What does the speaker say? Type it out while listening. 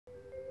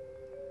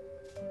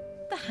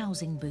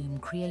housing boom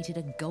created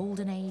a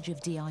golden age of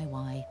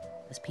DIY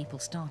as people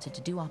started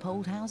to do up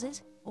old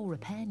houses or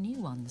repair new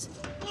ones.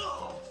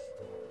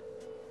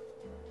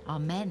 Our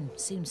men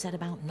soon set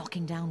about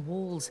knocking down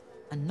walls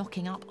and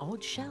knocking up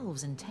odd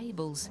shelves and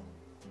tables.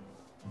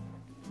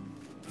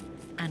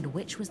 And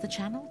which was the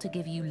channel to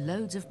give you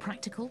loads of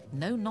practical,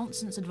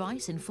 no-nonsense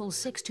advice in full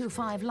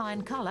 625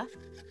 line colour?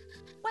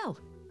 Well,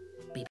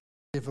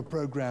 if a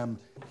programme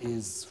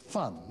is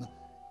fun,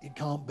 it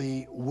can't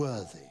be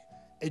worthy.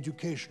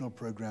 Educational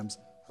programmes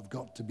have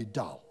got to be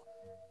dull.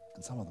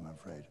 And some of them, I'm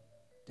afraid,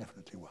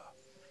 definitely were.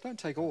 Don't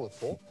take all the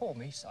pork, pour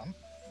me some.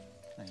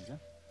 There you go.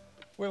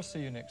 We'll see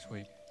you next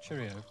week.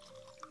 Cheerio.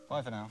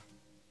 Bye for now.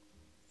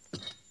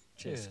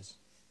 Cheers.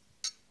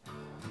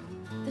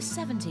 The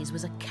 70s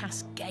was a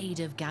cascade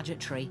of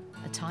gadgetry,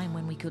 a time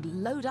when we could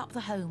load up the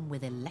home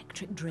with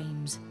electric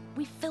dreams.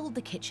 We filled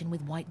the kitchen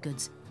with white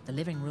goods, the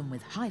living room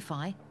with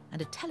hi-fi,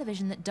 and a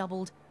television that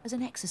doubled as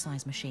an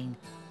exercise machine.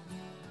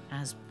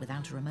 As,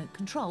 without a remote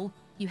control,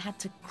 you had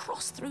to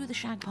cross through the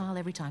shag pile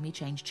every time you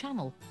changed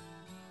channel.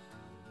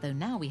 Though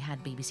now we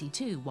had BBC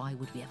Two, why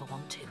would we ever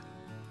want to?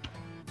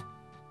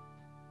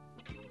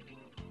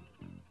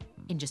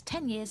 In just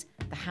 10 years,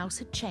 the house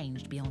had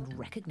changed beyond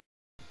recognition.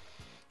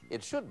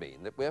 It should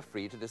mean that we're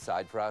free to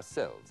decide for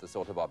ourselves the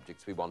sort of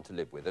objects we want to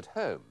live with at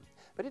home.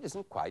 But it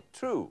isn't quite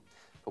true.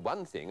 For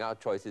one thing, our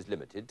choice is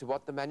limited to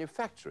what the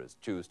manufacturers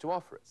choose to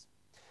offer us.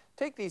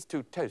 Take these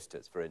two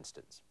toasters, for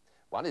instance.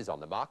 One is on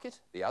the market,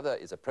 the other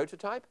is a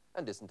prototype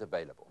and isn't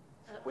available.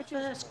 At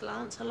first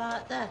glance, I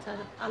like that.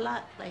 I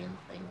like plain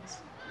things.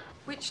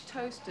 Which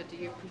toaster do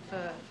you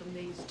prefer from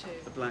these two?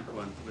 The black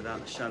one,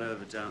 without a shadow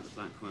of a doubt, the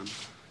black one.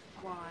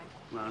 Why?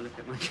 Well, look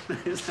at my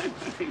clothes, I'm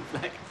wearing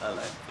black, I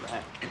like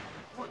black.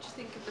 What do you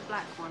think of the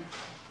black one?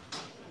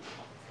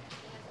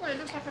 Well, it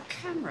looks like a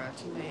camera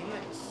to me.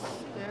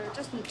 It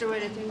doesn't do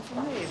anything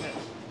for me, but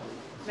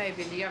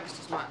maybe the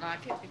youngsters might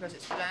like it because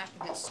it's black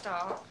and it's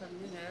stark and,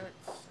 you know,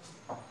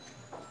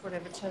 it's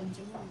whatever turns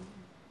you on.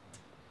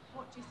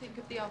 What do you think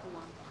of the other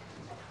one?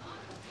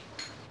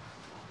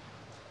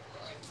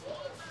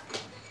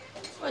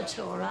 Well, it's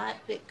all right,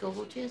 a bit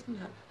gaudy, isn't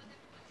it?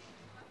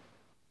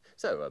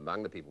 So,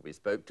 among the people we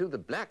spoke to, the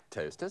black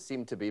toaster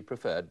seemed to be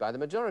preferred by the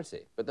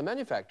majority, but the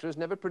manufacturers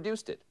never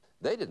produced it.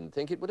 They didn't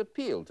think it would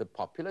appeal to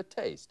popular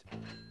taste.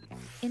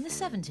 In the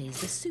 70s,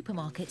 the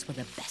supermarkets were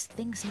the best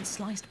thing since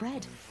sliced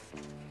bread.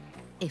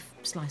 If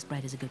sliced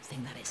bread is a good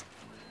thing, that is.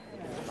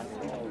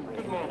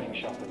 Good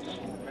morning, shoppers.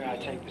 May I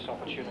take this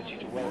opportunity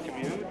to welcome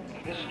you.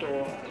 This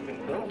store has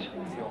been built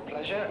for your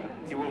pleasure.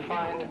 You will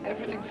find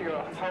everything for your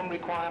home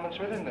requirements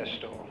within this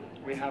store.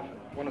 We have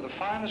one of the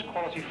finest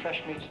quality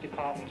fresh meats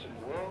departments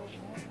in the world.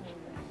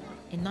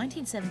 In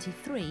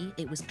 1973,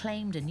 it was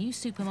claimed a new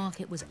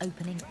supermarket was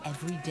opening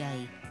every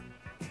day.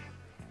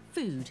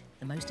 Food,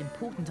 the most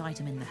important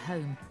item in the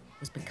home,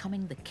 was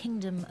becoming the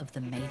kingdom of the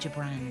major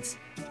brands.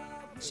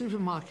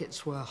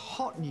 Supermarkets were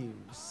hot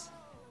news.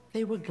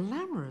 They were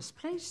glamorous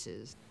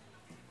places.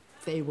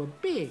 They were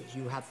big.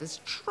 You had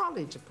this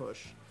trolley to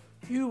push.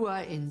 You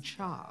were in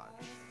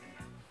charge.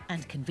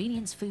 And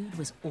convenience food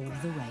was all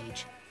the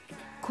rage.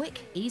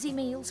 Quick, easy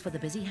meals for the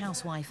busy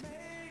housewife,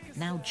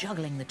 now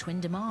juggling the twin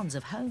demands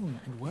of home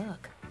and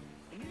work.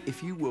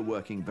 If you were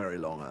working very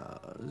long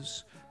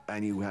hours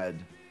and you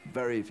had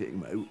very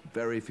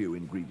few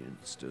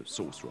ingredients to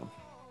source from,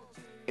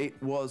 it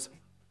was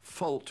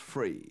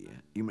fault-free.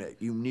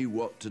 You knew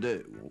what to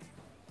do.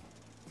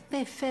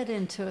 They fed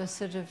into a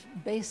sort of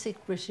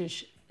basic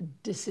British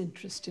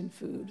disinterest in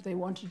food. They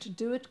wanted to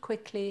do it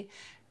quickly.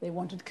 They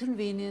wanted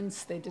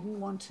convenience. They didn't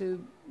want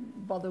to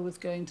bother with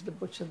going to the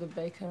butcher, the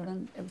baker,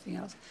 and everything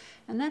else.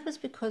 And that was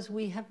because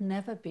we have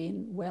never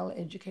been well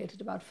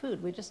educated about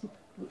food.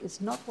 It's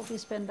not what we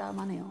spend our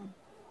money on.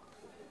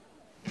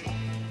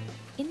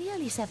 In the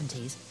early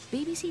 70s,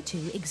 BBC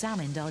Two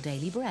examined our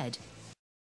daily bread